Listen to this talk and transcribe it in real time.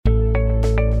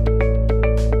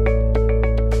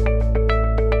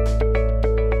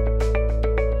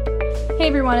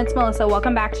everyone, it's Melissa.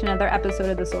 Welcome back to another episode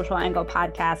of the Social Angle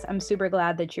podcast. I'm super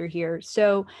glad that you're here.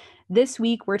 So, this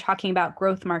week we're talking about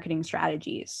growth marketing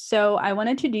strategies. So, I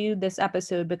wanted to do this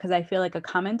episode because I feel like a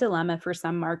common dilemma for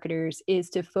some marketers is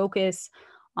to focus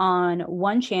on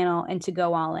one channel and to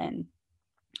go all in.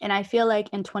 And I feel like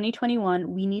in 2021,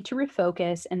 we need to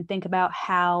refocus and think about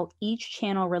how each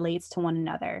channel relates to one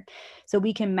another so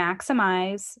we can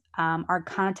maximize our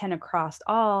content across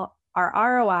all our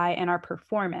ROI and our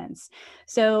performance.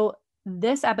 So,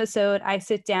 this episode, I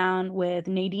sit down with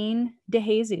Nadine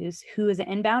DeJesus, who is an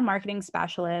inbound marketing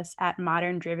specialist at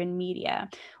Modern Driven Media,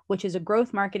 which is a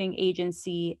growth marketing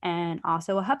agency and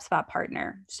also a HubSpot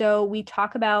partner. So, we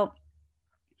talk about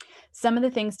some of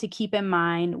the things to keep in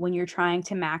mind when you're trying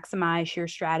to maximize your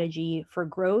strategy for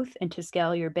growth and to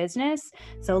scale your business.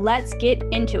 So let's get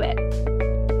into it.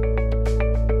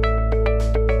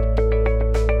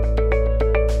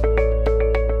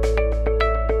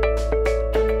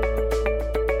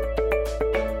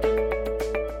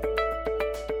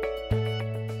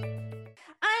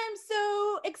 I'm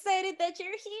so excited that you're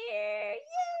here. Yay!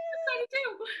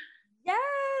 Yes,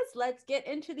 let's get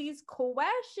into these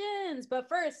questions. But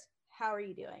first, how are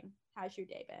you doing? How's your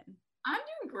day been? I'm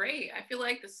doing great. I feel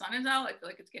like the sun is out. I feel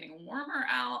like it's getting warmer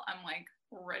out. I'm like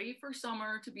ready for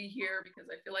summer to be here because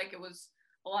I feel like it was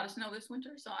a lot of snow this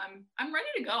winter. So I'm ready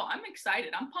to go. I'm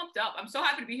excited. I'm pumped up. I'm so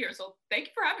happy to be here. So thank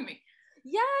you for having me.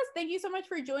 Yes, thank you so much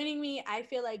for joining me. I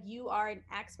feel like you are an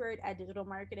expert at digital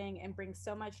marketing and bring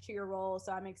so much to your role.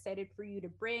 So I'm excited for you to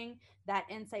bring that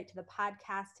insight to the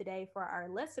podcast today for our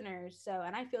listeners. So,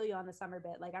 and I feel you on the summer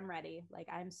bit. Like I'm ready. Like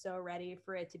I'm so ready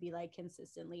for it to be like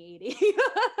consistently 80.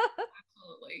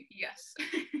 Absolutely. Yes.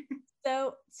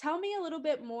 So tell me a little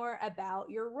bit more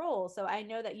about your role. So I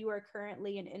know that you are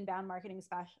currently an inbound marketing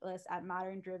specialist at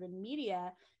Modern Driven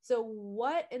Media. So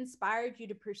what inspired you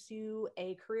to pursue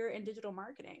a career in digital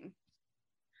marketing?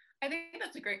 I think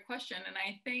that's a great question. And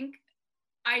I think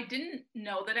I didn't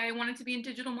know that I wanted to be in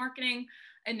digital marketing.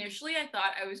 Initially, I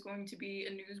thought I was going to be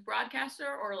a news broadcaster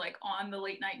or like on the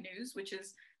late night news, which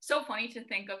is so funny to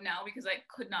think of now because I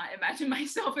could not imagine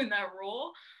myself in that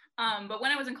role. But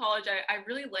when I was in college, I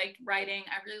really liked writing.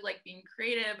 I really liked being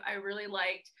creative. I really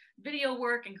liked video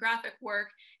work and graphic work.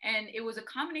 And it was a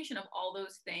combination of all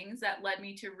those things that led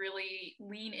me to really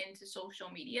lean into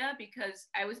social media because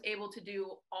I was able to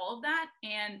do all of that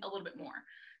and a little bit more.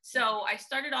 So I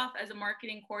started off as a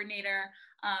marketing coordinator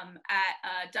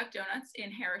at Duck Donuts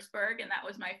in Harrisburg, and that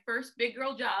was my first big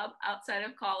girl job outside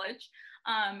of college.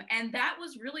 And that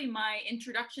was really my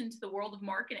introduction to the world of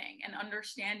marketing and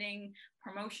understanding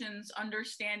promotions,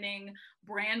 understanding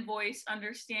brand voice,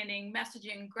 understanding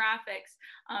messaging, graphics,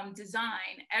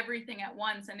 design, everything at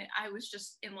once. And I was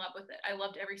just in love with it. I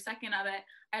loved every second of it.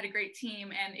 I had a great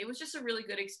team, and it was just a really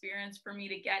good experience for me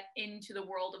to get into the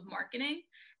world of marketing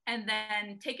and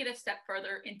then take it a step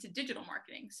further into digital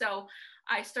marketing. So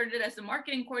I started as the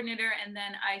marketing coordinator, and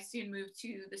then I soon moved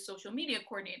to the social media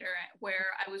coordinator,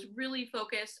 where I was really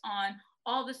focused on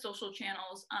all the social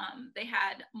channels. They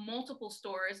had multiple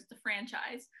stores. It's a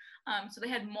franchise. So they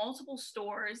had multiple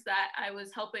stores that I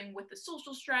was helping with the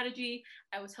social strategy.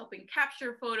 I was helping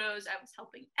capture photos. I was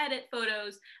helping edit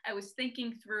photos. I was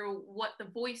thinking through what the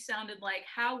voice sounded like,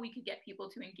 how we could get people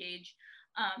to engage.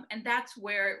 And that's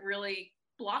where it really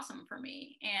blossom for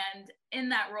me. And in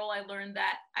that role, I learned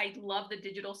that I love the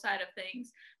digital side of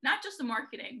things, not just the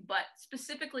marketing, but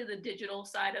specifically the digital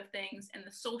side of things and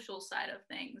the social side of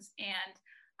things. And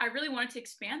I really wanted to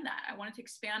expand that. I wanted to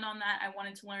expand on that. I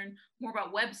wanted to learn more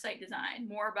about website design,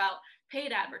 more about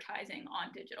paid advertising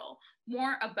on digital,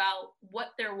 more about what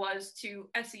there was to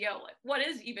SEO. Like, what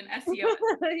is even SEO?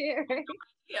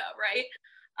 Yeah, right.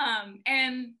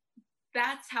 And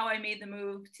that's how I made the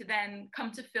move to then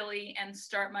come to Philly and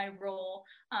start my role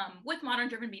with Modern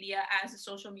Driven Media as a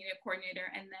social media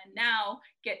coordinator, and then now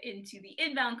get into the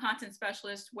inbound content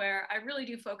specialist, where I really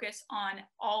do focus on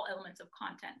all elements of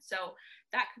content. So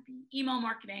that could be email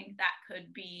marketing, that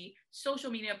could be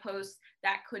social media posts,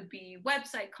 that could be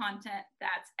website content,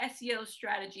 that's SEO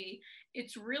strategy.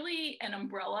 It's really an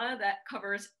umbrella that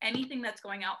covers anything that's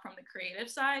going out from the creative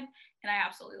side, and I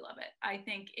absolutely love it. I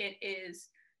think it is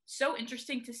so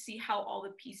interesting to see how all the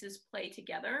pieces play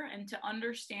together and to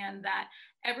understand that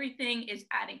everything is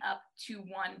adding up to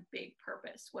one big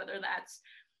purpose, whether that's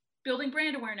building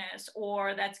brand awareness,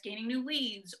 or that's gaining new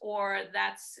leads, or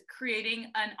that's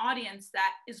creating an audience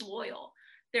that is loyal.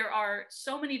 There are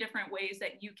so many different ways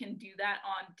that you can do that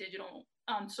on digital,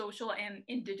 social, and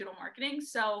in digital marketing.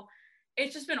 So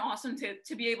it's just been awesome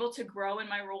to be able to grow in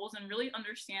my roles and really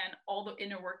understand all the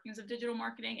inner workings of digital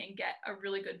marketing and get a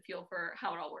really good feel for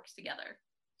how it all works together.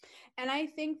 And I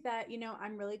think that,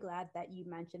 I'm really glad that you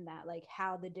mentioned that, like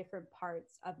how the different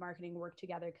parts of marketing work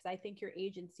together, because I think your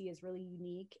agency is really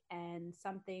unique, and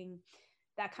something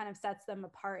that kind of sets them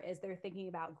apart is they're thinking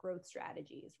about growth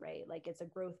strategies, right? Like it's a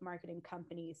growth marketing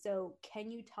company. So,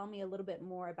 can you tell me a little bit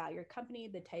more about your company,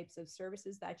 the types of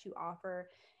services that you offer,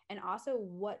 and also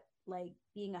what like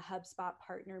being a HubSpot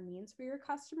partner means for your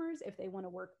customers if they want to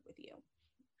work with you?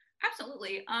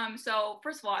 Absolutely. So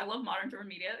first of all, I love Modern Driven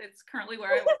Media. It's currently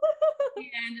where I work.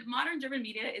 And Modern Driven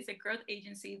Media is a growth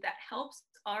agency that helps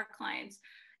our clients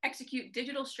execute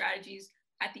digital strategies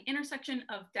at the intersection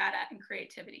of data and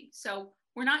creativity. So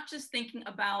we're not just thinking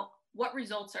about what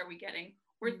results are we getting.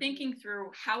 We're thinking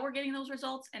through how we're getting those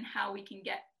results and how we can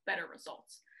get better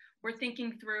results. We're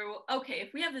thinking through, okay,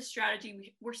 if we have this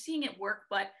strategy, we're seeing it work,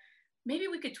 but maybe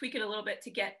we could tweak it a little bit to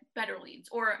get better leads,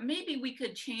 or maybe we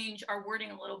could change our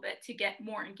wording a little bit to get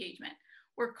more engagement.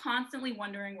 We're constantly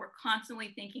wondering, we're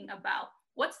constantly thinking about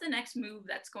what's the next move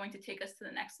that's going to take us to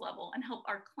the next level and help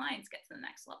our clients get to the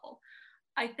next level.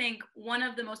 I think one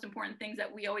of the most important things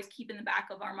that we always keep in the back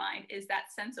of our mind is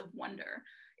that sense of wonder.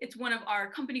 It's one of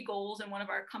our company goals and one of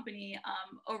our company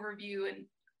overview, and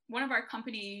one of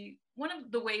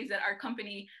the ways that our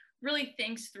company really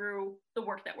thinks through the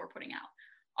work that we're putting out.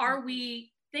 Are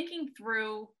we thinking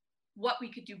through what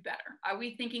we could do better? Are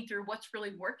we thinking through what's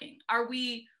really working? Are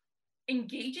we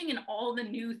engaging in all the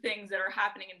new things that are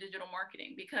happening in digital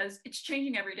marketing? Because it's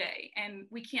changing every day and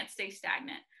we can't stay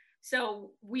stagnant.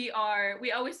 So we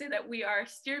always say that we are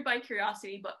steered by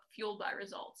curiosity, but fueled by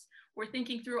results. We're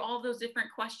thinking through all of those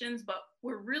different questions, but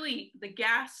we're hitting the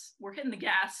gas,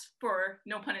 for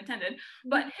no pun intended,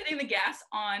 but hitting the gas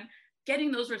on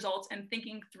getting those results and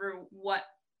thinking through what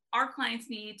our clients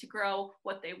need to grow,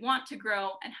 what they want to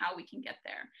grow, and how we can get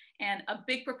there. And a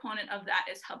big proponent of that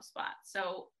is HubSpot.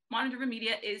 So Modern Driven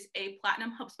Media is a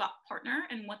platinum HubSpot partner.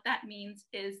 And what that means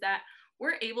is that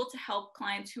we're able to help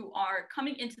clients who are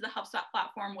coming into the HubSpot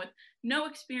platform with no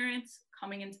experience,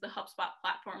 coming into the HubSpot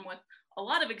platform with a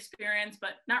lot of experience,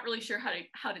 but not really sure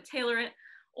how to tailor it,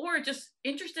 or just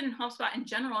interested in HubSpot in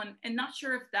general and not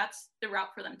sure if that's the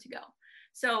route for them to go.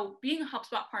 So being a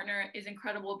HubSpot partner is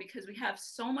incredible because we have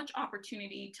so much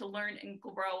opportunity to learn and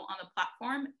grow on the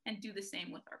platform and do the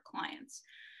same with our clients.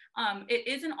 It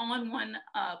is an all-in-one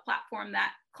platform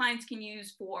that clients can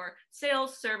use for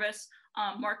sales, service,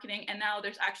 marketing, and now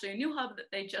there's actually a new hub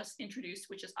that they just introduced,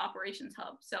 which is Operations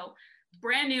Hub. So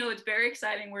brand new, it's very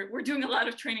exciting. We're doing a lot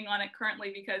of training on it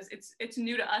currently because it's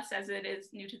new to us as it is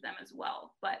new to them as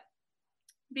well. But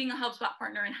being a HubSpot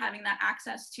partner and having that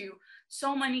access to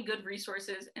so many good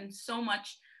resources and so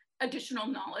much additional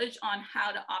knowledge on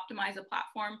how to optimize a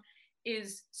platform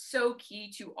is so key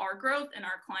to our growth and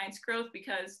our clients' growth,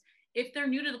 because if they're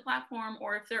new to the platform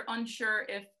or if they're unsure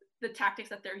if the tactics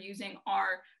that they're using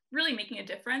are really making a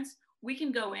difference, we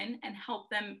can go in and help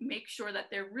them make sure that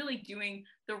they're really doing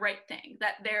the right thing,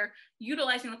 that they're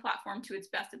utilizing the platform to its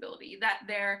best ability, that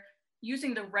they're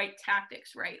using the right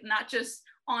tactics, right? Not just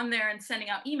on there and sending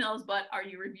out emails, but are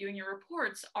you reviewing your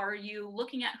reports? Are you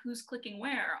looking at who's clicking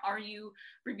where? Are you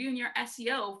reviewing your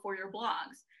SEO for your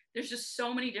blogs? There's just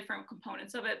so many different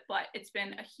components of it, but it's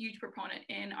been a huge proponent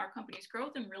in our company's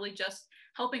growth and really just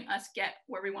helping us get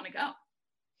where we want to go.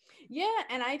 Yeah.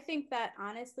 And I think that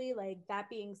honestly, like that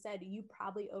being said, you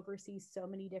probably oversee so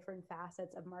many different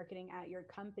facets of marketing at your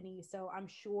company. So I'm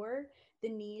sure the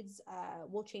needs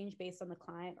will change based on the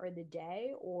client or the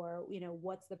day, or,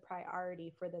 what's the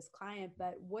priority for this client.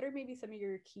 But what are maybe some of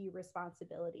your key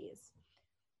responsibilities?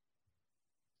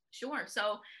 Sure.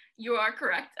 So you are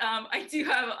correct. I do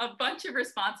have a bunch of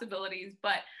responsibilities,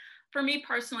 but for me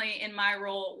personally, in my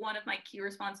role, one of my key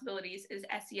responsibilities is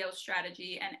SEO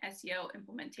strategy and SEO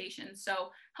implementation. So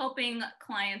helping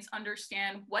clients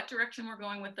understand what direction we're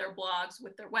going with their blogs,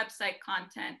 with their website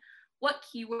content, what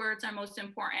keywords are most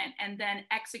important, and then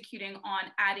executing on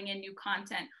adding in new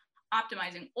content,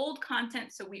 optimizing old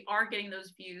content so we are getting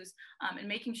those views, and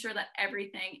making sure that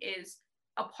everything is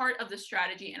a part of the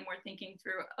strategy and we're thinking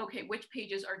through, okay, which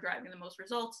pages are driving the most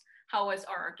results? How is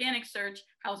our organic search?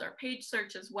 How's our page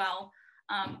search as well?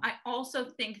 I also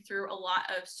think through a lot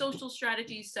of social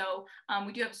strategies. So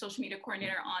we do have a social media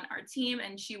coordinator on our team,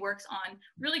 and she works on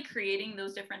really creating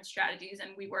those different strategies.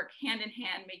 And we work hand in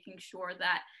hand, making sure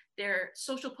that their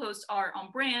social posts are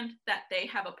on brand, that they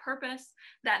have a purpose,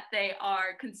 that they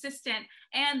are consistent,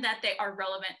 and that they are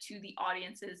relevant to the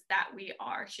audiences that we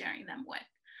are sharing them with.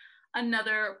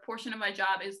 Another portion of my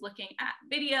job is looking at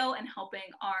video and helping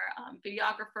our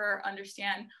videographer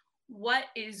understand what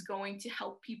is going to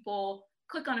help people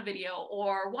click on a video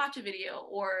or watch a video,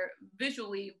 or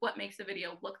visually what makes the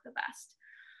video look the best.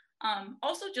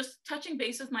 Also, just touching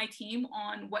base with my team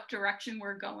on what direction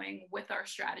we're going with our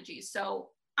strategies. So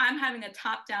I'm having a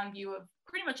top-down view of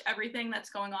pretty much everything that's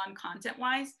going on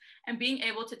content-wise, and being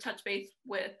able to touch base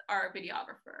with our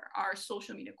videographer, our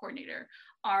social media coordinator,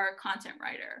 our content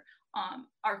writer,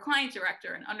 our client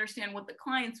director, and understand what the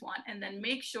clients want, and then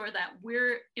make sure that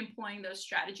we're employing those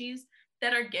strategies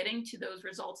that are getting to those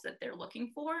results that they're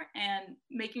looking for, and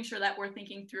making sure that we're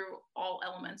thinking through all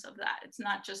elements of that. It's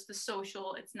not just the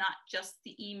social, it's not just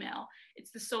the email,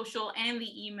 it's the social and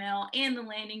the email and the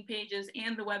landing pages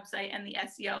and the website and the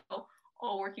SEO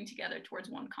all working together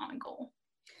towards one common goal.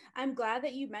 I'm glad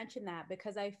that you mentioned that,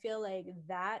 because I feel like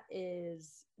that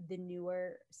is the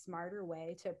newer, smarter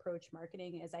way to approach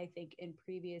marketing. As I think in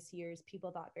previous years,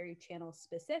 people thought very channel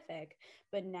specific,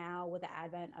 but now with the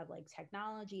advent of like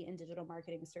technology and digital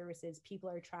marketing services, people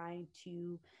are trying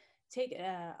to take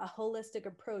a holistic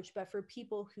approach. But for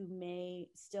people who may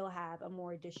still have a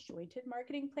more disjointed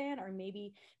marketing plan, or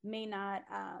maybe may not,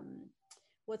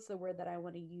 what's the word that I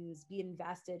want to use, be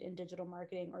invested in digital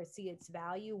marketing or see its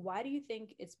value, why do you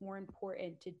think it's more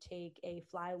important to take a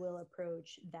flywheel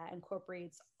approach that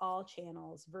incorporates all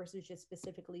channels versus just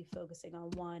specifically focusing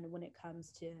on one when it comes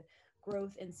to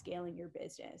growth and scaling your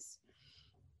business?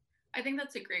 I think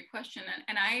that's a great question.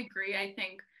 And I agree. I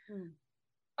think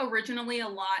originally a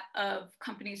lot of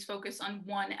companies focus on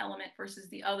one element versus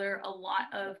the other. A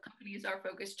lot of companies are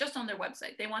focused just on their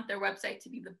website. They want their website to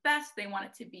be the best. They want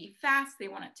it to be fast. They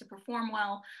want it to perform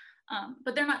well.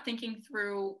 But they're not thinking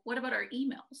through, what about our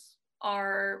emails?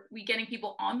 Are we getting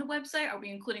people on the website? Are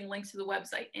we including links to the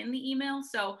website in the email?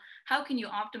 So how can you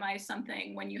optimize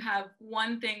something when you have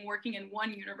one thing working in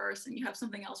one universe and you have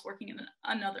something else working in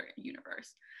another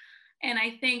universe? And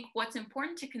I think what's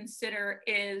important to consider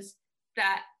is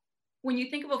that when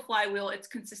you think of a flywheel, it's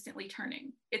consistently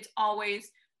turning. It's always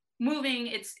moving.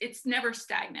 It's never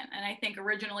stagnant. And I think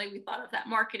originally we thought of that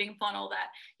marketing funnel that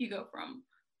you go from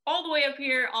all the way up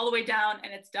here, all the way down,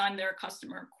 and it's done. They're a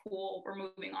customer. Cool. We're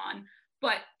moving on.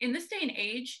 But in this day and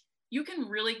age, you can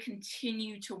really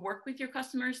continue to work with your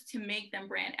customers to make them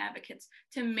brand advocates,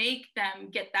 to make them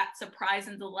get that surprise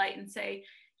and delight and say,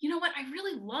 you know what, I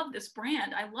really love this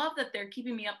brand. I love that they're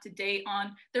keeping me up to date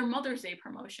on their Mother's Day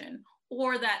promotion,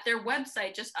 or that their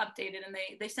website just updated and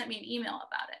they sent me an email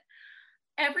about it.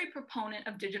 Every proponent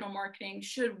of digital marketing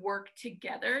should work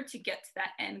together to get to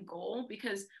that end goal,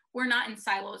 because we're not in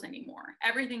silos anymore.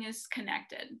 Everything is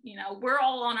connected. You know, we're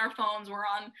all on our phones, we're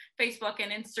on Facebook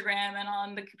and Instagram and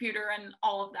on the computer and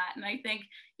all of that. And I think,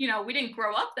 you know, we didn't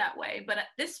grow up that way, but at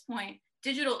this point,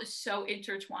 digital is so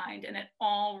intertwined and it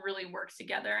all really works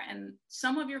together. And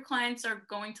some of your clients are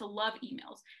going to love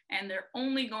emails and they're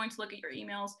only going to look at your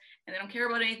emails and they don't care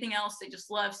about anything else. They just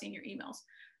love seeing your emails.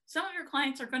 Some of your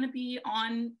clients are going to be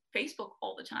on Facebook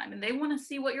all the time and they want to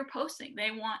see what you're posting. They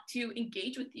want to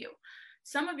engage with you.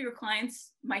 Some of your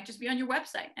clients might just be on your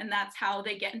website and that's how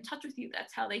they get in touch with you.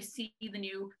 That's how they see the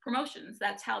new promotions.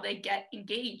 That's how they get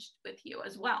engaged with you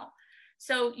as well.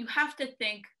 So you have to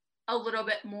think a little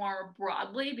bit more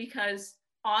broadly, because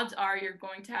odds are you're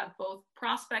going to have both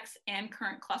prospects and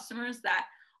current customers that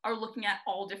are looking at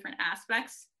all different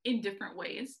aspects in different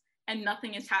ways, and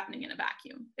nothing is happening in a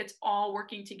vacuum. It's all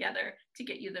working together to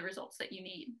get you the results that you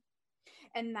need.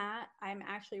 And that, I'm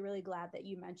actually really glad that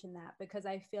you mentioned that, because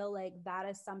I feel like that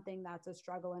is something that's a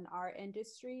struggle in our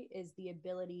industry, is the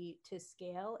ability to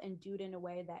scale and do it in a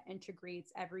way that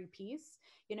integrates every piece,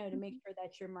 you know, to make sure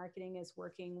that your marketing is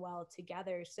working well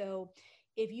together. So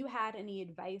if you had any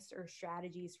advice or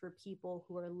strategies for people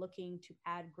who are looking to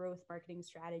add growth marketing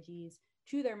strategies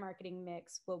to their marketing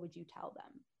mix, what would you tell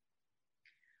them?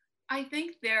 I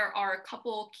think there are a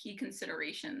couple key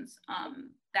considerations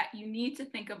that you need to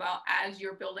think about as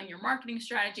you're building your marketing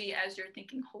strategy, as you're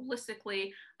thinking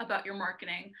holistically about your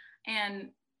marketing and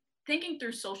thinking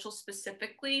through social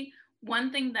specifically.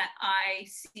 One thing that I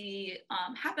see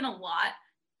happen a lot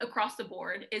across the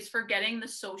board is forgetting the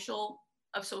social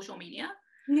of social media.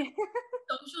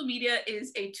 Social media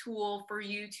is a tool for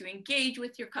you to engage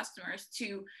with your customers,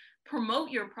 to promote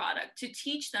your product, to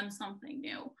teach them something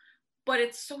new. But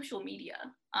it's social media.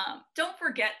 Don't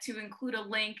forget to include a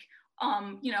link,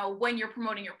 you know, when you're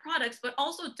promoting your products, but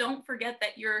also don't forget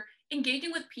that you're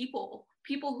engaging with people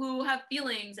who have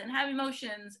feelings and have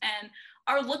emotions and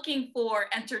are looking for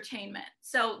entertainment.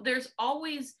 So there's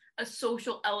always a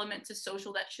social element to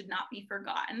social that should not be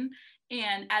forgotten.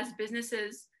 And as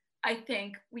businesses, I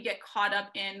think we get caught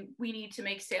up in, we need to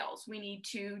make sales, we need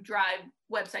to drive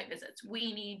website visits,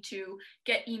 we need to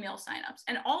get email signups,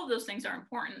 and all of those things are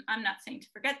important. I'm not saying to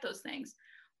forget those things,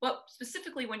 but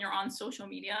specifically when you're on social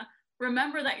media,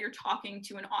 remember that you're talking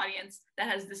to an audience that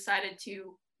has decided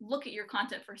to look at your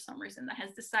content for some reason, that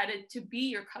has decided to be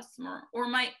your customer or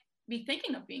might be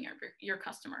thinking of being your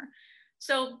customer.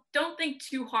 So don't think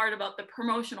too hard about the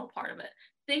promotional part of it.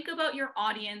 Think about your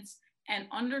audience and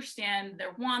understand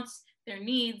their wants, their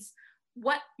needs,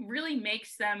 what really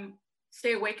makes them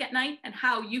stay awake at night, and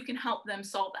how you can help them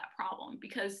solve that problem,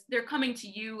 because they're coming to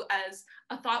you as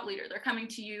a thought leader. They're coming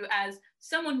to you as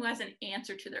someone who has an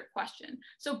answer to their question.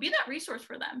 So be that resource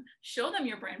for them. Show them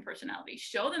your brand personality.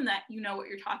 Show them that you know what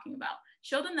you're talking about.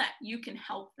 Show them that you can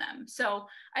help them. So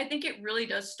I think it really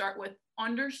does start with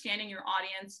understanding your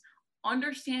audience,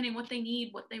 understanding what they need,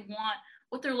 what they want,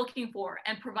 what they're looking for,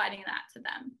 and providing that to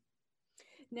them.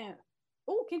 No.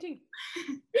 Oh, continue.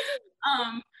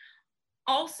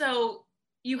 Also,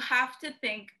 you have to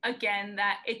think again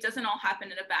that it doesn't all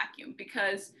happen in a vacuum,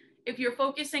 because if you're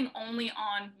focusing only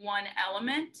on one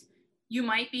element, you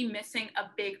might be missing a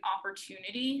big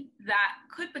opportunity that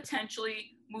could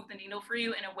potentially move the needle for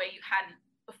you in a way you hadn't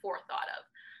before thought of.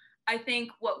 I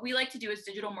think what we like to do as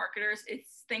digital marketers is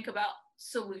think about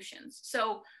solutions.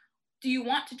 So do you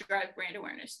want to drive brand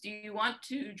awareness? Do you want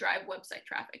to drive website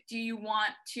traffic? Do you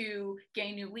want to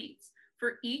gain new leads?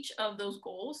 For each of those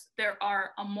goals, there are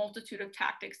a multitude of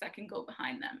tactics that can go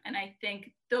behind them. And I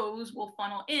think those will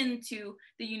funnel into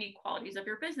the unique qualities of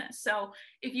your business. So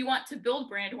if you want to build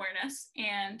brand awareness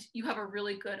and you have a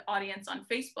really good audience on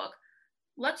Facebook,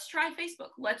 let's try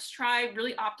Facebook. Let's try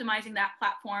really optimizing that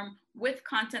platform with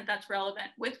content that's relevant,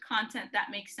 with content that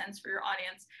makes sense for your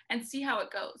audience, and see how it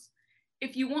goes.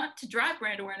 If you want to drive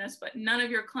brand awareness, but none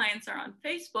of your clients are on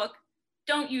Facebook,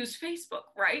 don't use Facebook,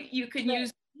 right? You could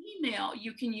use email,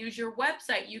 you can use your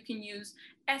website, you can use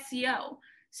SEO.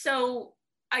 So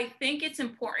I think it's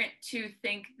important to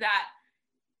think that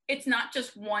it's not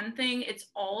just one thing, it's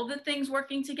all of the things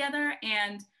working together,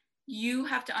 and you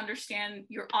have to understand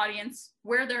your audience,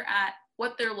 where they're at,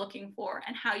 what they're looking for,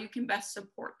 and how you can best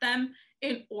support them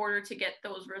in order to get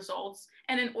those results,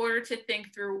 and in order to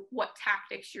think through what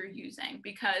tactics you're using.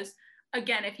 Because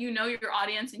again, if you know your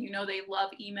audience and you know they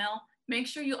love email, make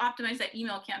sure you optimize that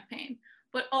email campaign.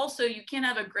 But also, you can't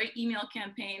have a great email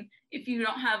campaign if you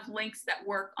don't have links that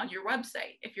work on your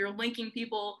website. If you're linking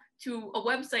people to a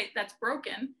website that's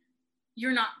broken,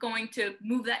 you're not going to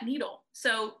move that needle.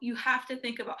 So you have to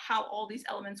think about how all these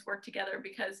elements work together,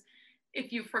 because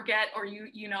if you forget or you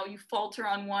falter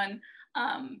on one,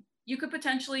 you could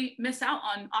potentially miss out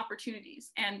on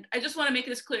opportunities. And I just want to make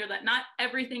this clear that not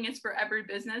everything is for every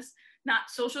business. Not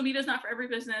social media is not for every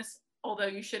business, although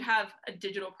you should have a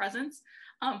digital presence.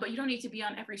 But you don't need to be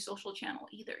on every social channel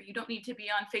either. You don't need to be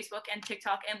on Facebook and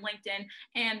TikTok and LinkedIn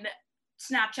and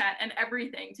Snapchat and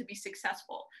everything to be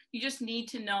successful. You just need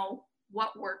to know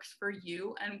what works for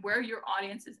you and where your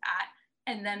audience is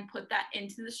at, and then put that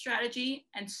into the strategy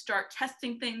and start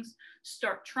testing things,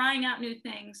 start trying out new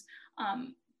things,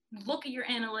 look at your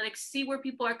analytics, see where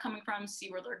people are coming from,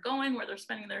 see where they're going, where they're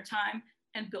spending their time,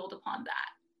 and build upon that.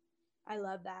 I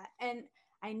love that. And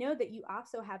I know that you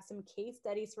also have some case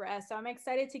studies for us. So I'm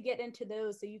excited to get into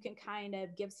those so you can kind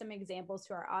of give some examples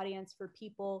to our audience for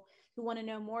people who want to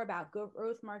know more about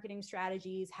growth marketing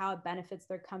strategies, how it benefits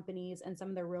their companies, and some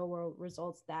of the real world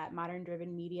results that Modern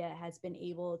Driven Media has been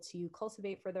able to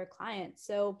cultivate for their clients.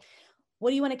 So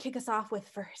what do you want to kick us off with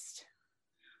first?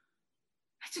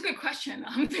 That's a good question.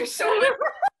 There's so much to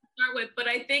start with, but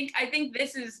I think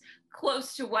this is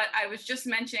close to what I was just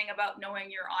mentioning about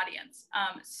knowing your audience.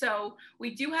 So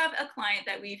we do have a client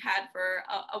that we've had for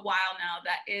a while now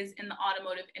that is in the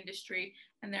automotive industry,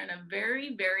 and they're in a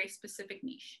very, very specific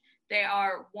niche. They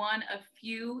are one of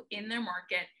few in their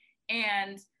market,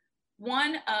 and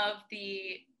one of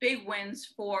the big wins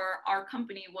for our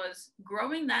company was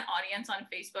growing that audience on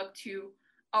Facebook to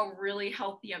a really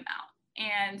healthy amount.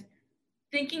 And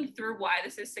thinking through why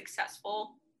this is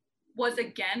successful was,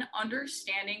 again,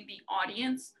 understanding the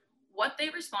audience, what they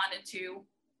responded to,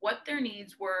 what their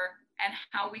needs were, and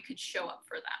how we could show up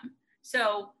for them.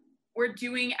 So we're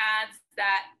doing ads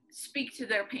that speak to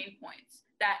their pain points,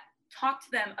 that talk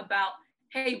to them about,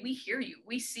 hey, we hear you,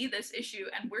 we see this issue,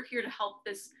 and we're here to help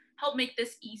make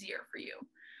this easier for you.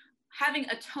 Having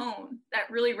a tone that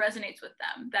really resonates with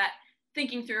them, that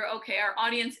thinking through, okay, our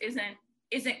audience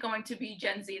isn't going to be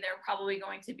Gen Z, they're probably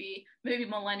going to be maybe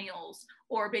millennials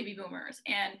or baby boomers,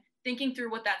 and thinking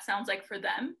through what that sounds like for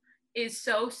them is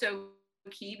so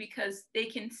key, because they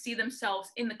can see themselves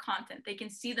in the content. They can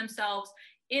see themselves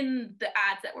in the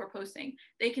ads that we're posting.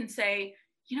 They can say,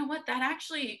 you know what,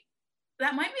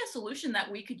 that might be a solution that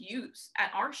we could use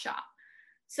at our shop.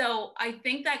 So I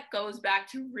think that goes back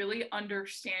to really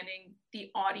understanding the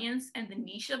audience and the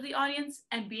niche of the audience,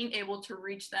 and being able to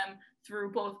reach them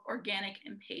through both organic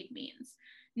and paid means.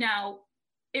 Now,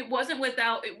 it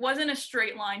wasn't a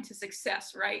straight line to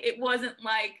success, right? It wasn't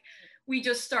like we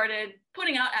just started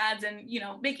putting out ads and, you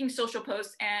know, making social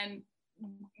posts and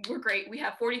we're great. We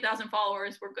have 40,000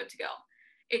 followers. We're good to go.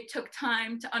 It took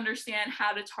time to understand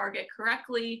how to target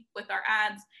correctly with our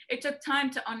ads. It took time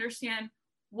to understand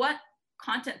what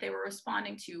content they were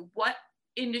responding to, what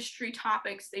industry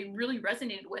topics they really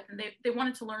resonated with, and they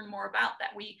wanted to learn more about,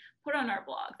 that we put on our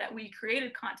blog, that we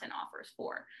created content offers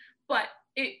for. But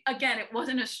it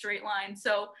wasn't a straight line.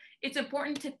 So it's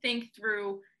important to think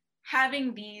through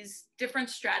having these different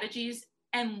strategies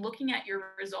and looking at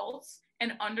your results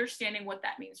and understanding what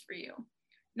that means for you.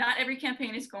 Not every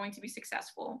campaign is going to be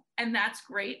successful, and that's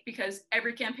great because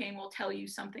every campaign will tell you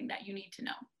something that you need to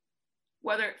know.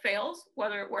 Whether it fails,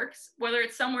 whether it works, whether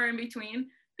it's somewhere in between,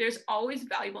 there's always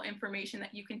valuable information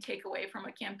that you can take away from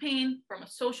a campaign, from a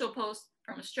social post,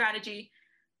 from a strategy,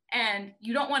 and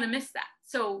you don't want to miss that.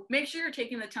 So make sure you're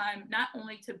taking the time not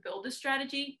only to build a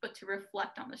strategy, but to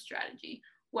reflect on the strategy,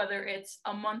 whether it's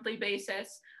a monthly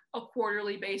basis, a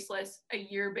quarterly basis, a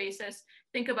year basis.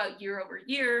 Think about year over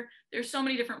year. There's so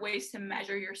many different ways to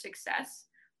measure your success,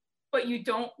 but you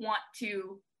don't want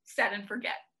to set and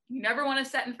forget. You never want to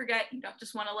set and forget. You don't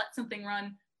just want to let something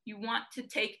run. You want to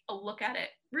take a look at it.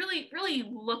 Really, really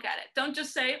look at it. Don't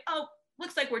just say, oh,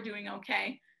 looks like we're doing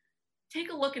okay.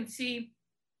 Take a look and see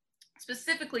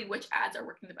specifically which ads are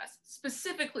working the best,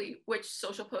 specifically which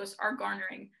social posts are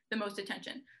garnering the most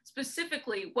attention,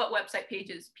 specifically what website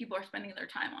pages people are spending their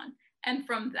time on. And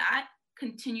from that,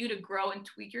 continue to grow and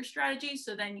tweak your strategy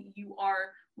so then you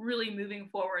are really moving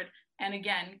forward and,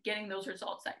 again, getting those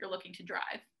results that you're looking to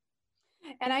drive.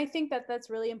 And I think that that's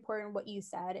really important. What you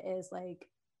said is like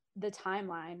the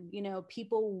timeline. You know,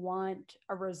 people want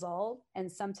a result,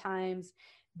 and sometimes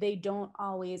they don't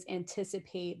always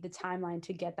anticipate the timeline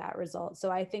to get that result. So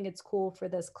I think it's cool for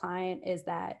this client is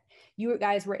that you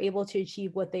guys were able to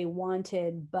achieve what they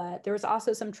wanted, but there was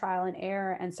also some trial and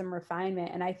error and some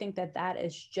refinement. And I think that that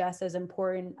is just as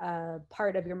important a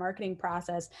part of your marketing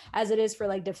process as it is for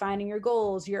like defining your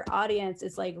goals, your audience.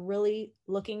 Is like really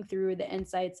looking through the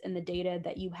insights and the data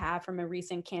that you have from a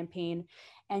recent campaign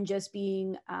and just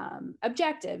being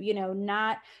objective, you know,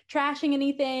 not trashing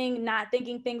anything, not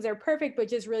thinking things are perfect, but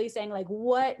just really saying like,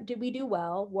 what did we do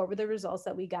well? What were the results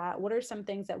that we got? What are some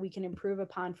things that we can improve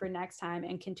upon for next time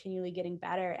and continually getting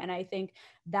better? And I think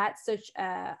that's such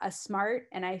a smart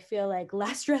and I feel like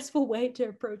less stressful way to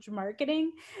approach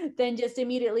marketing than just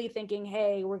immediately thinking,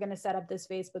 hey, we're going to set up this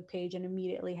Facebook page and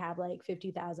immediately have like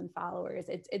 50,000 followers.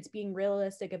 It's being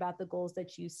realistic about the goals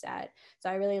that you set. So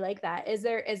I really like that. Is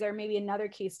there maybe another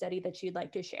case study that you'd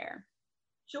like to share?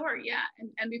 Sure, yeah.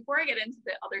 And before I get into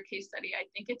the other case study, I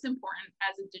think it's important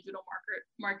as a digital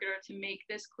marketer to make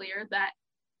this clear that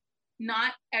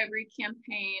not every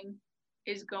campaign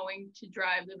is going to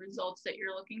drive the results that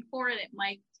you're looking for, and it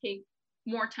might take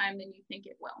more time than you think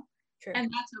it will. True. And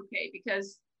that's okay,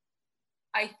 because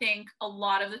I think a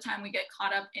lot of the time we get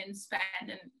caught up in spend,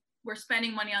 and we're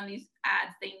spending money on these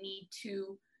ads. They need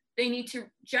to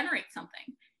generate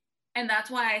something. And that's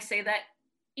why I say that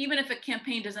even if a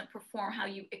campaign doesn't perform how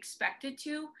you expect it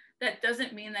to, that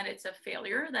doesn't mean that it's a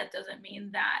failure. That doesn't mean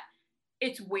that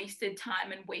it's wasted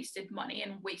time and wasted money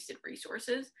and wasted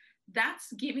resources.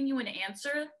 That's giving you an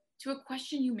answer to a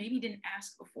question you maybe didn't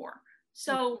ask before.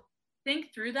 So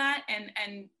think through that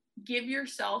and give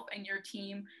yourself and your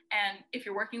team, and if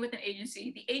you're working with an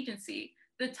agency,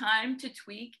 the time to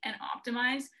tweak and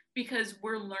optimize, because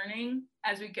we're learning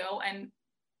as we go. And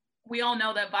we all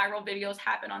know that viral videos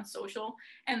happen on social,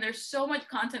 and there's so much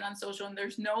content on social, and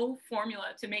there's no formula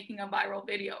to making a viral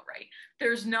video, right?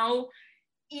 There's no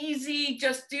easy,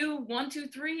 just do 1, 2,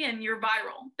 3 and you're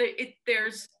viral.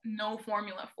 There's no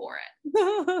formula for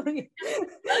it.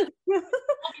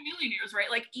 Millionaires,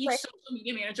 right? Like each social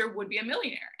media manager would be a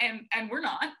millionaire, and we're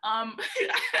not.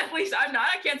 At least I'm not.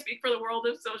 I can't speak for the world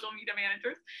of social media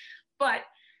managers, but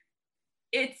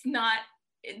it's not.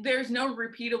 There's no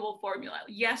repeatable formula.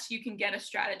 Yes, you can get a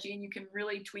strategy and you can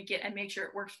really tweak it and make sure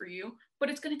it works for you,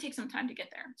 but it's going to take some time to get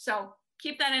there. So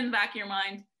keep that in the back of your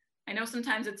mind. I know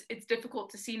sometimes it's difficult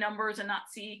to see numbers and not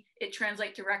see it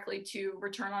translate directly to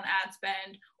return on ad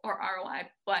spend or ROI,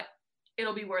 but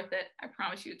it'll be worth it. I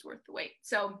promise you it's worth the wait.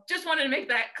 So just wanted to make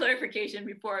that clarification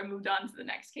before I moved on to the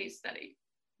next case study.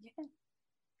 Yeah,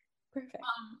 perfect.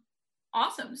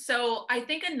 Awesome. So I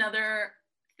think another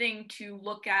thing to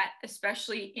look at,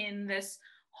 especially in this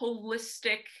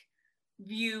holistic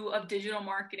view of digital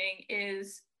marketing,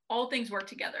 is all things work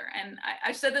together. And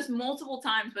I've said this multiple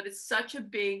times, but it's such a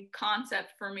big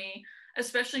concept for me.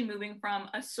 especially moving from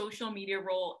a social media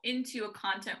role into a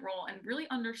content role and really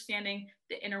understanding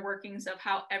the inner workings of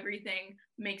how everything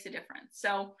makes a difference.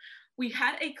 So we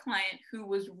had a client who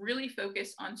was really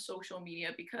focused on social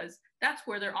media because that's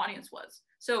where their audience was.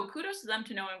 So kudos to them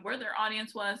to knowing where their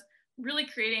audience was, really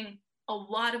creating a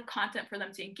lot of content for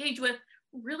them to engage with,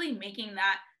 really making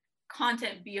that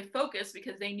content be a focus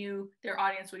because they knew their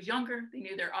audience was younger, they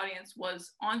knew their audience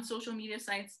was on social media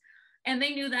sites, and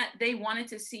they knew that they wanted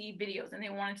to see videos and they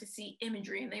wanted to see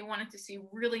imagery and they wanted to see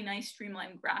really nice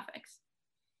streamlined graphics.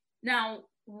 Now,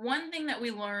 one thing that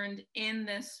we learned in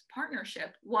this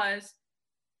partnership was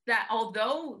that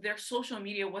although their social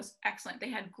media was excellent, they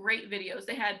had great videos,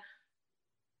 they had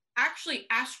actually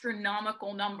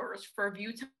astronomical numbers for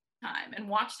view time and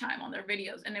watch time on their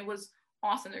videos, and it was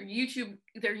awesome. Their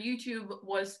YouTube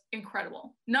was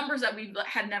incredible. Numbers that we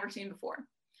had never seen before.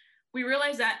 We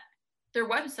realized that their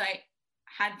website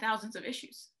had thousands of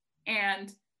issues.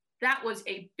 And that was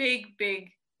a big, big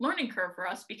learning curve for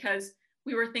us because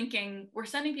we were thinking, we're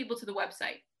sending people to the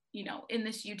website, you know, in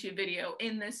this YouTube video,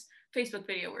 in this Facebook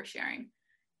video we're sharing.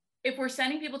 If we're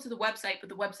sending people to the website, but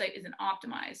the website isn't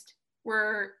optimized,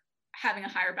 we're having a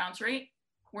higher bounce rate.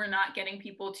 We're not getting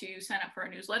people to sign up for a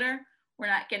newsletter. We're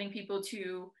not getting people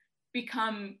to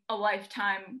become a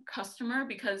lifetime customer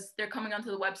because they're coming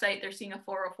onto the website, they're seeing a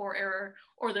 404 error,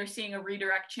 or they're seeing a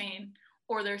redirect chain,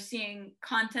 or they're seeing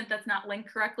content that's not linked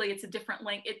correctly. It's a different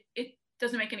link. It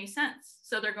doesn't make any sense.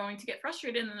 So they're going to get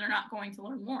frustrated and they're not going to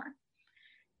learn more.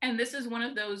 And this is one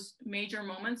of those major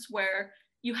moments where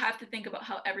you have to think about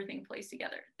how everything plays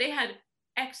together. They had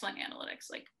excellent analytics.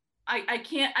 Like I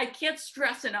can't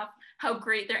stress enough how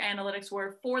great their analytics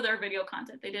were for their video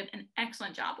content. They did an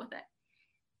excellent job with it.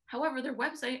 However, their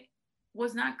website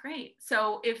was not great.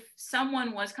 So if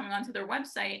someone was coming onto their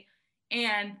website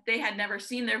and they had never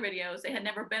seen their videos, they had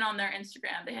never been on their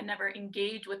Instagram, they had never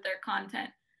engaged with their content,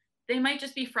 they might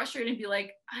just be frustrated and be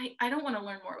like, I don't want to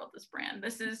learn more about this brand.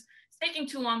 It's taking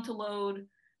too long to load.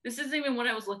 This isn't even what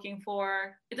I was looking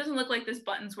for. It doesn't look like this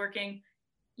button's working.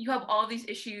 You have all these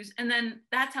issues. And then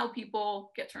that's how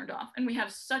people get turned off. And we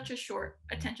have such a short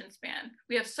attention span.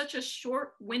 We have such a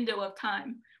short window of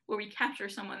time where we capture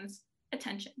someone's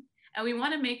attention. And we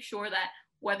want to make sure that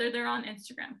whether they're on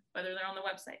Instagram, whether they're on the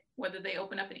website, whether they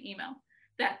open up an email,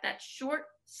 that short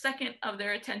second of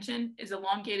their attention is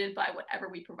elongated by whatever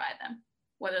we provide them,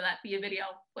 whether that be a video,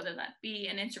 whether that be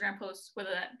an Instagram post,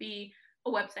 whether that be a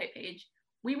website page.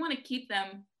 We want to keep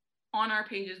them on our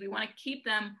pages. We want to keep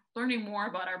them learning more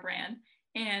about our brand.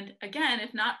 And again,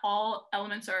 if not all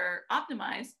elements are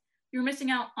optimized, you're missing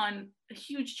out on a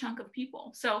huge chunk of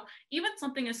people. So even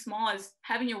something as small as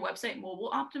having your website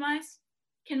mobile optimized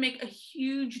can make a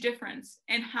huge difference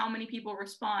in how many people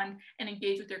respond and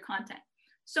engage with your content.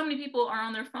 So many people are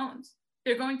on their phones.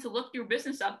 They're going to look your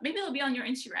business up. Maybe they'll be on your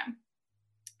Instagram.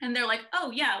 And they're like,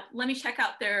 oh yeah, let me check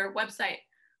out their website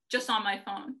just on my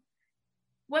phone.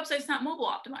 Website's not mobile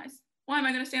optimized. Why am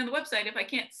I going to stay on the website if I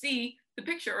can't see the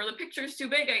picture, or the picture is too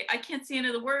big? I can't see any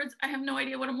of the words. I have no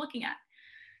idea what I'm looking at.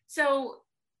 So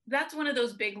that's one of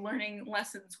those big learning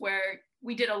lessons where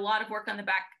we did a lot of work on the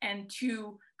back end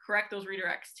to correct those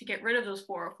redirects, to get rid of those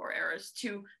 404 errors,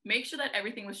 to make sure that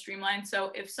everything was streamlined.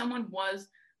 So if someone was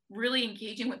really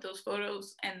engaging with those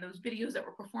photos and those videos that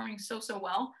were performing so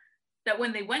well, that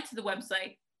when they went to the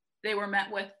website, they were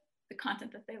met with the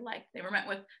content that they liked. They were met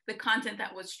with the content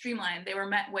that was streamlined. They were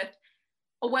met with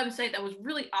a website that was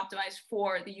really optimized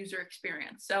for the user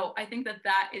experience. So I think that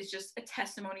that is just a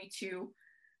testimony to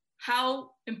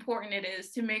how important it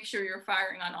is to make sure you're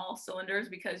firing on all cylinders,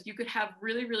 because you could have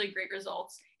really, really great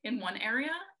results in one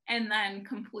area and then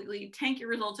completely tank your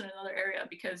results in another area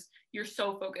because you're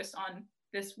so focused on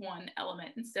this one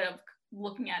element instead of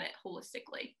looking at it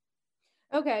holistically.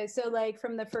 Okay, so like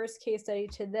from the first case study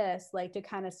to this, like to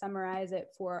kind of summarize it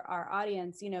for our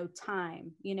audience,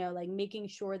 time, like making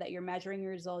sure that you're measuring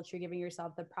your results, you're giving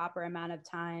yourself the proper amount of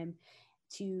time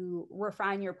to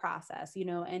refine your process,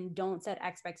 and don't set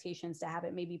expectations to have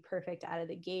it maybe perfect out of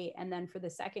the gate. And then for the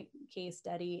second case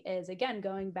study is, again,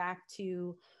 going back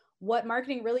to what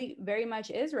marketing really very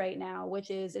much is right now,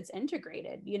 which is it's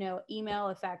integrated. Email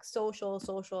affects social,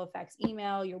 social affects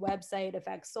email, your website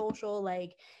affects social.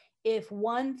 Like if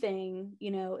one thing,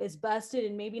 is busted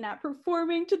and maybe not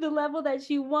performing to the level that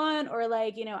you want, or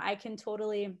like, I can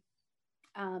totally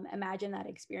imagine that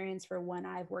experience for when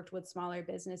I've worked with smaller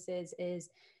businesses is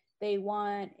they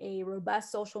want a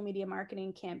robust social media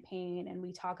marketing campaign. And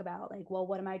we talk about like, well,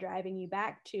 what am I driving you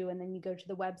back to? And then you go to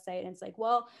the website and it's like,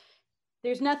 well,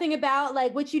 there's nothing about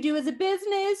like what you do as a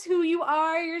business, who you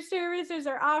are, your services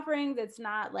or offerings. It's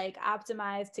not like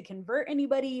optimized to convert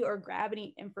anybody or grab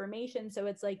any information. So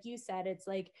it's like you said, it's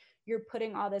like you're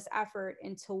putting all this effort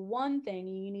into one thing,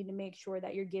 and you need to make sure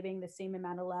that you're giving the same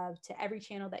amount of love to every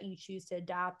channel that you choose to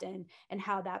adopt, and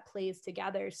how that plays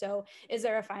together. So is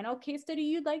there a final case study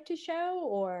you'd like to show,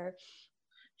 or?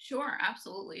 Sure,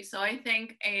 absolutely. So I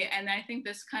think and I think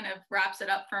this kind of wraps it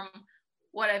up from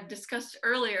what I've discussed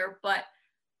earlier, but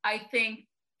I think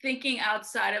thinking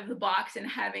outside of the box and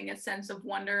having a sense of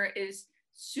wonder is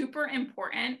super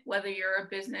important, whether you're a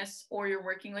business or you're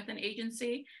working with an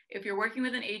agency. If you're working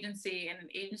with an agency and an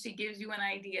agency gives you an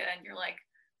idea and you're like,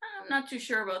 I'm not too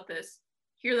sure about this,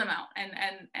 hear them out.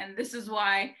 And this is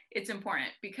why it's important,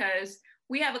 because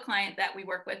we have a client that we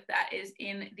work with that is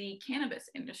in the cannabis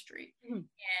industry. Mm-hmm.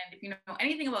 And if you know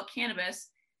anything about cannabis,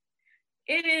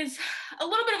 it is a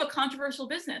little bit of a controversial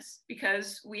business,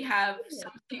 because we have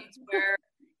some states where,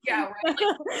 some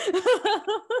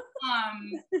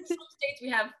states we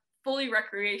have fully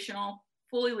recreational,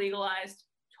 fully legalized,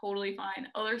 totally fine.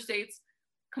 Other states,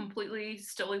 completely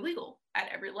still illegal at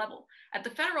every level. At the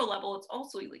federal level, it's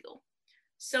also illegal.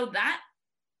 So that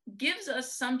gives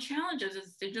us some challenges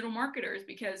as digital marketers,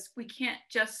 because we can't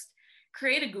just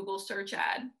create a Google search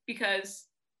ad because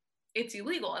it's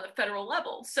illegal at the federal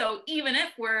level. So even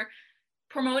if we're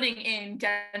promoting in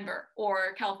Denver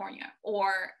or California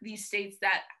or these states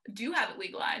that do have it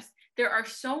legalized, there are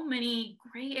so many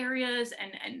gray areas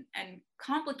and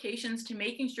complications to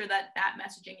making sure that that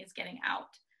messaging is getting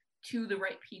out to the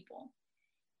right people.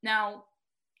 Now,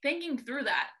 thinking through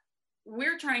that,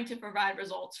 we're trying to provide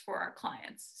results for our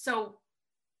clients. So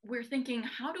we're thinking,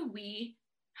 how do we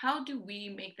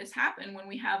make this happen when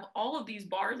we have all of these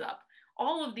bars up,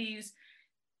 all of these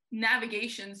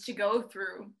navigations to go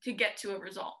through to get to a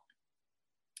result?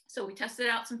 So we tested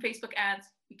out some Facebook ads,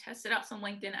 we tested out some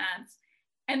LinkedIn ads,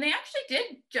 and they actually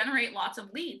did generate lots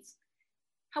of leads.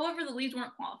 However, the leads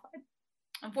weren't qualified.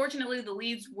 Unfortunately, the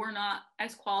leads were not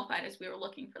as qualified as we were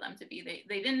looking for them to be.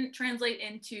 They didn't translate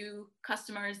into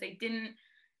customers. They didn't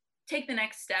take the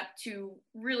next step to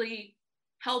really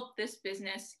help this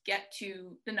business get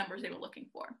to the numbers they were looking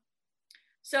for.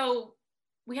 So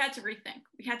we had to rethink.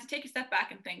 We had to take a step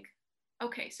back and think,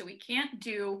 okay, so we can't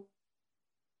do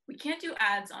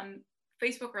ads on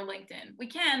Facebook or LinkedIn. We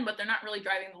can, but they're not really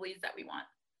driving the leads that we want.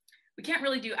 We can't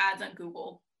really do ads on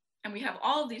Google, and we have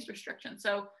all of these restrictions.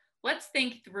 So let's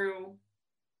think through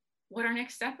what our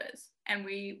next step is. And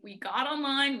we got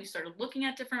online, we started looking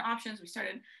at different options, we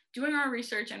started doing our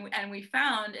research, and we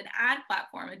found an ad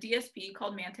platform, a DSP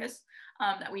called Mantis,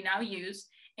 that we now use.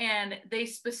 And they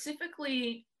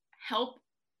specifically help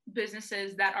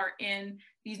businesses that are in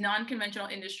these non-conventional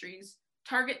industries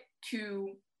target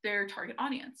to their target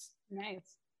audience.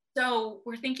 Nice. So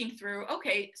we're thinking through,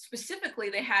 okay, specifically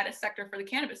they had a sector for the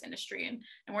cannabis industry, and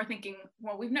we're thinking,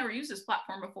 well, we've never used this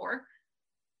platform before.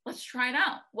 Let's try it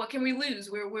out. What can we lose?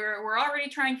 We're already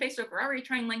trying Facebook, we're already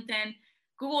trying LinkedIn.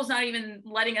 Google's not even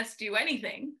letting us do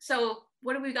anything. So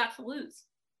what do we got to lose?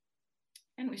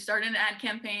 And we started an ad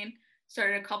campaign,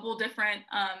 started a couple different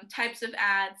types of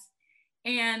ads,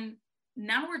 and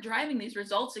now we're driving these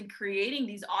results and creating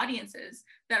these audiences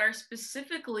that are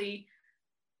specifically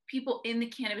people in the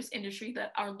cannabis industry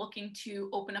that are looking to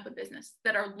open up a business,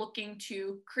 that are looking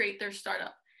to create their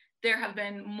startup. There have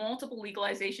been multiple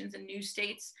legalizations in new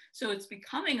states, so it's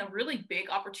becoming a really big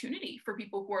opportunity for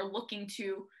people who are looking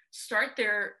to start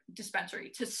their dispensary,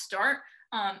 to start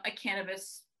a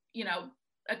cannabis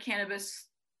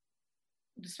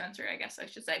dispensary, I guess I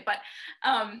should say, but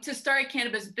to start a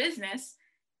cannabis business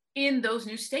in those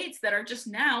new states that are just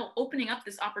now opening up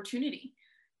this opportunity.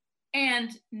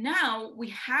 And now we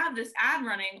have this ad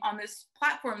running on this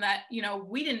platform that,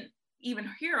 we didn't even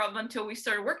hear of until we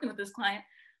started working with this client.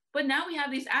 But now we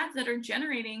have these ads that are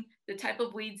generating the type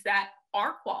of leads that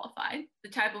are qualified, the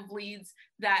type of leads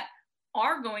that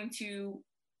are going to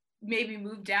maybe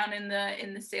move down in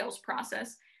the sales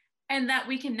process, and that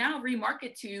we can now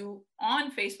remarket to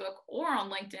on Facebook or on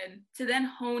LinkedIn to then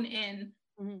hone in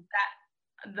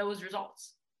those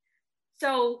results.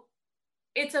 So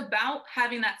it's about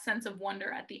having that sense of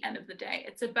wonder at the end of the day.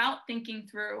 It's about thinking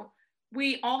through,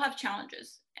 we all have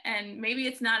challenges, and maybe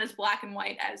it's not as black and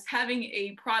white as having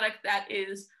a product that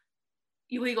is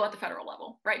illegal at the federal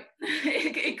level, right?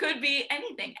 It could be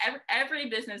anything. Every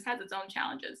business has its own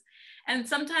challenges. And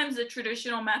sometimes the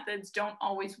traditional methods don't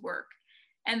always work.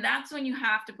 And that's when you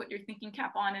have to put your thinking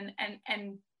cap on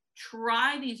and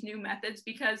try these new methods,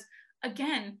 because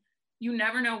again, you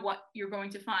never know what you're going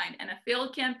to find. And a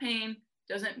failed campaign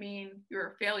doesn't mean you're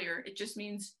a failure. It just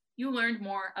means you learned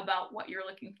more about what you're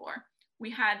looking for. we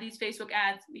had these Facebook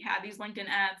ads, we had these LinkedIn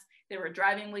ads, they were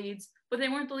driving leads, but they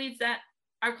weren't the leads that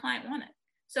our client wanted.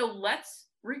 So let's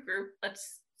regroup,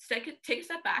 let's take a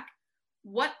step back.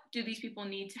 What do these people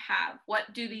need to have?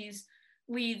 What do these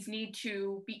leads need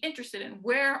to be interested in?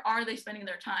 Where are they spending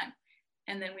their time?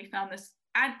 And then we found this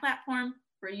ad platform.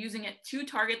 We're using it to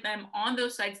target them on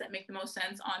those sites that make the most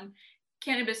sense, on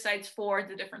cannabis sites for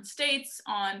the different states,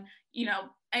 on, you know,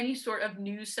 any sort of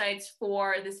news sites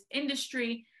for this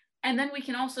industry. And then we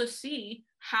can also see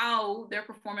how they're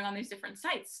performing on these different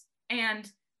sites. And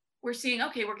we're seeing,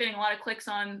 okay, we're getting a lot of clicks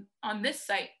on this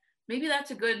site. Maybe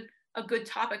that's a good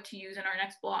topic to use in our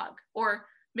next blog. Or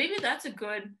maybe that's a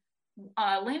good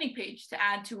landing page to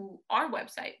add to our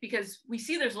website, because we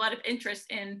see there's a lot of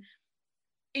interest in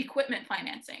equipment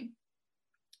financing.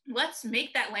 Let's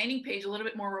make that landing page a little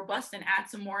bit more robust and add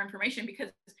some more information, because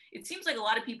it seems like a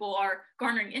lot of people are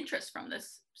garnering interest from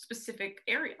this specific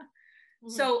area. Mm-hmm.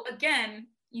 So again,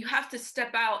 you have to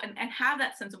step out and have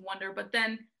that sense of wonder, but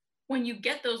then when you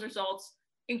get those results,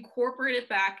 incorporate it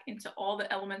back into all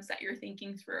the elements that you're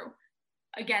thinking through.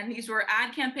 Again, these were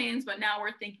ad campaigns, but now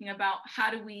we're thinking about how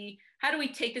do we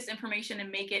take this information and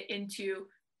make it into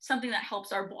something that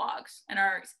helps our blogs and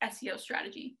our SEO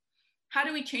strategy? How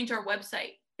do we change our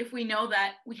website if we know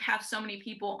that we have so many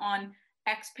people on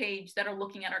X page that are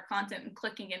looking at our content and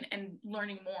clicking and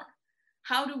learning more?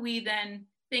 How do we then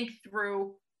think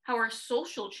through how our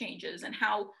social changes and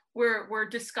how we're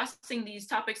discussing these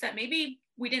topics that maybe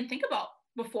we didn't think about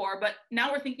before, but now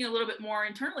we're thinking a little bit more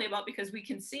internally about, because we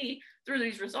can see through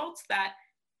these results that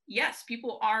yes,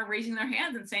 people are raising their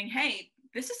hands and saying, hey,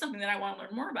 this is something that I want to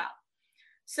learn more about.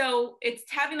 So it's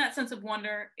having that sense of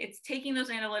wonder, it's taking those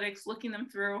analytics, looking them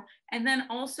through, and then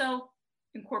also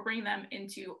incorporating them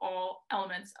into all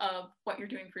elements of what you're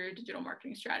doing for your digital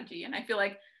marketing strategy. And I feel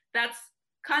like that's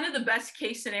kind of the best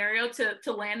case scenario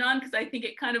to land on, because I think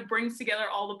it kind of brings together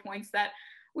all the points that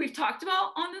we've talked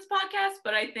about on this podcast,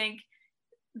 but I think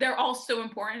they're all so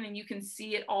important, and you can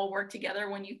see it all work together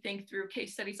when you think through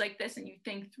case studies like this and you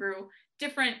think through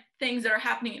different things that are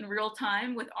happening in real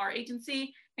time with our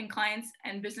agency and clients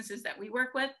and businesses that we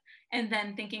work with, and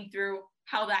then thinking through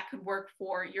how that could work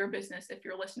for your business if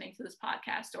you're listening to this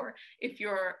podcast, or if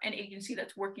you're an agency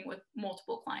that's working with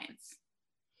multiple clients.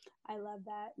 I love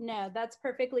that. No, that's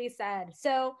perfectly said.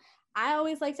 So I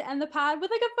always like to end the pod with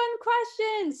like a fun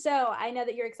question. So I know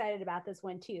that you're excited about this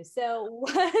one too. So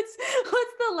what's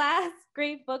the last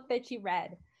great book that you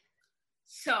read?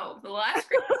 So the last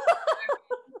great book,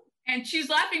 and she's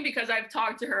laughing because I've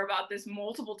talked to her about this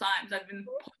multiple times. I've been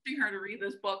pushing her to read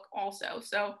this book also.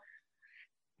 So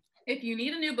if you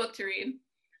need a new book to read,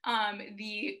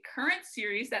 the current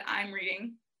series that I'm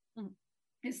reading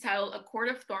is titled A Court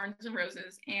of Thorns and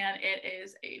Roses, and it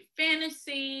is a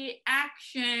fantasy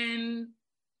action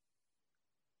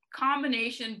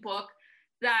combination book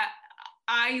that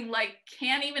I like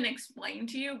can't even explain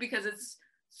to you because it's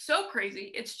so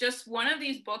crazy. It's just one of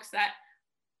these books that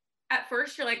at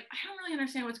first you're like, I don't really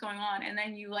understand what's going on, and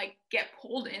then you like get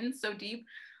pulled in so deep.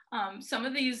 Some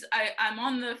of these, I'm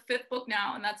on the 5th book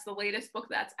now, and that's the latest book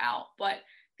that's out, but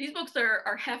these books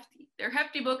are hefty. They're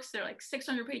hefty books. They're like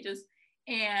 600 pages.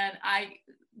 And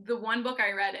the one book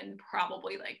I read in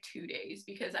probably like 2 days,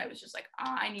 because I was just like,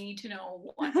 I need to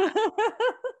know what.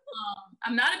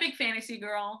 I'm not a big fantasy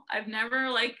girl. I've never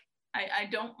I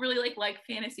don't really like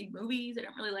fantasy movies. I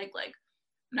don't really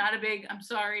I'm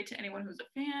sorry to anyone who's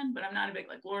a fan, but I'm not a big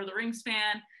like Lord of the Rings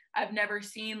fan. I've never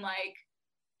seen like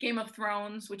Game of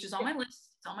Thrones, which is on my list.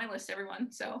 It's on my list,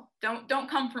 everyone. So don't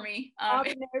come for me. All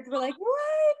the nerds were like,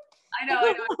 what? I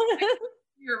know.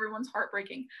 Everyone's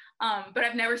heartbreaking, but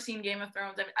I've never seen Game of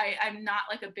Thrones. I'm not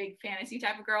like a big fantasy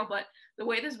type of girl, but the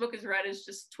way this book is read is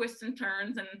just twists and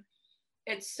turns, and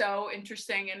it's so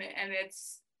interesting, and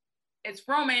it's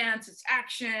romance, it's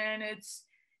action, it's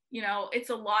it's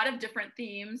a lot of different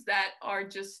themes that are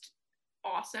just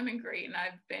awesome and great, and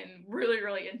I've been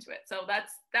really into it. So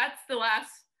that's the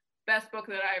last best book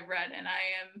that I've read, and I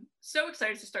am so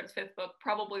excited to start the 5th book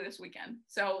probably this weekend.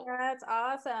 So that's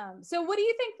awesome. So what do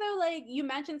you think though, like you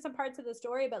mentioned some parts of the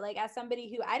story, but like as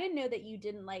somebody who I didn't know that you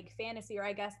didn't like fantasy, or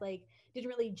I guess like didn't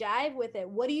really jive with it,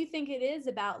 what do you think it is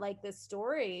about like the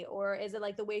story? Or is it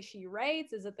like the way she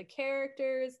writes? Is it the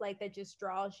characters like that just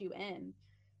draws you in?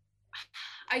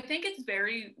 I think it's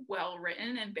very well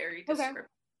written and very descriptive.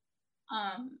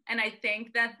 Okay. And I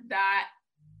think that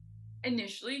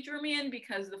initially drew me in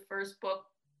because the first book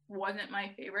wasn't my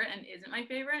favorite and isn't my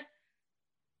favorite,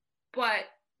 but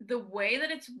the way that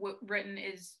it's written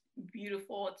is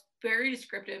beautiful. It's very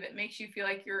descriptive. It makes you feel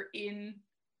like you're in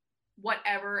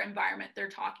whatever environment they're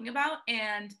talking about,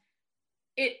 and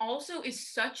it also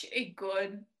is such a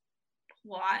good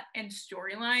plot and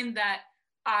storyline that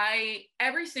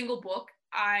every single book,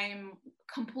 I'm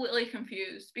completely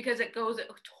confused because it goes a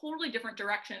totally different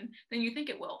direction than you think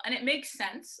it will. And it makes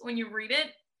sense when you read it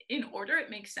in order, it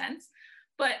makes sense.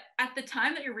 But at the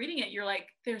time that you're reading it, you're like,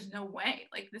 there's no way.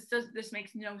 Like this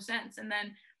makes no sense. And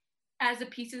then as the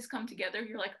pieces come together,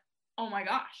 you're like, oh my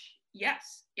gosh,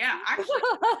 yes, yeah, actually.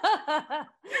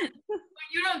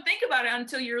 You don't think about it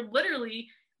until you're literally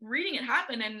reading it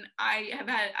happen. And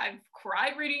I've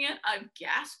cried reading it, I've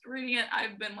gasped reading it,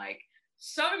 I've been like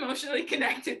so emotionally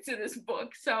connected to this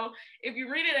book. So if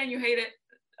you read it and you hate it,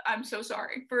 I'm so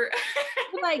sorry for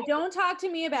like, don't talk to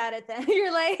me about it then.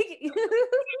 You're like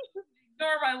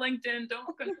ignore my LinkedIn,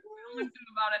 don't LinkedIn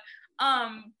about it.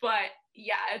 But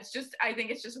yeah, I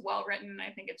think it's just well written.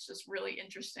 I think it's just really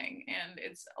interesting, and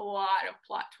it's a lot of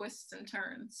plot twists and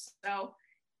turns. So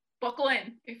buckle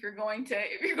in if you're going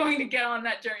to get on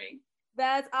that journey.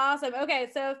 That's awesome. Okay,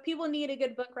 so if people need a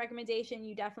good book recommendation,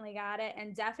 you definitely got it.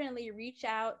 And definitely reach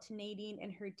out to Nadine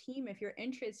and her team if you're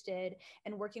interested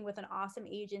in working with an awesome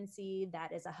agency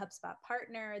that is a HubSpot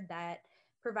partner that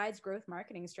provides growth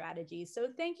marketing strategies. So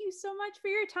thank you so much for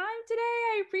your time today.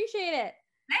 I appreciate it.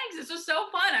 Thanks. This was so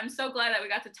fun. I'm so glad that we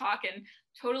got to talk, and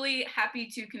totally happy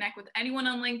to connect with anyone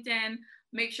on LinkedIn.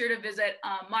 Make sure to visit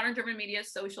Modern Driven Media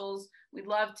socials. We'd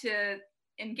love to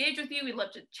engage with you. We'd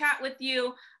love to chat with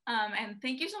you. And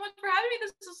thank you so much for having me.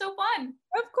 This was so fun.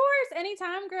 Of course.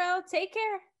 Anytime, girl. Take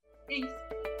care. Thanks.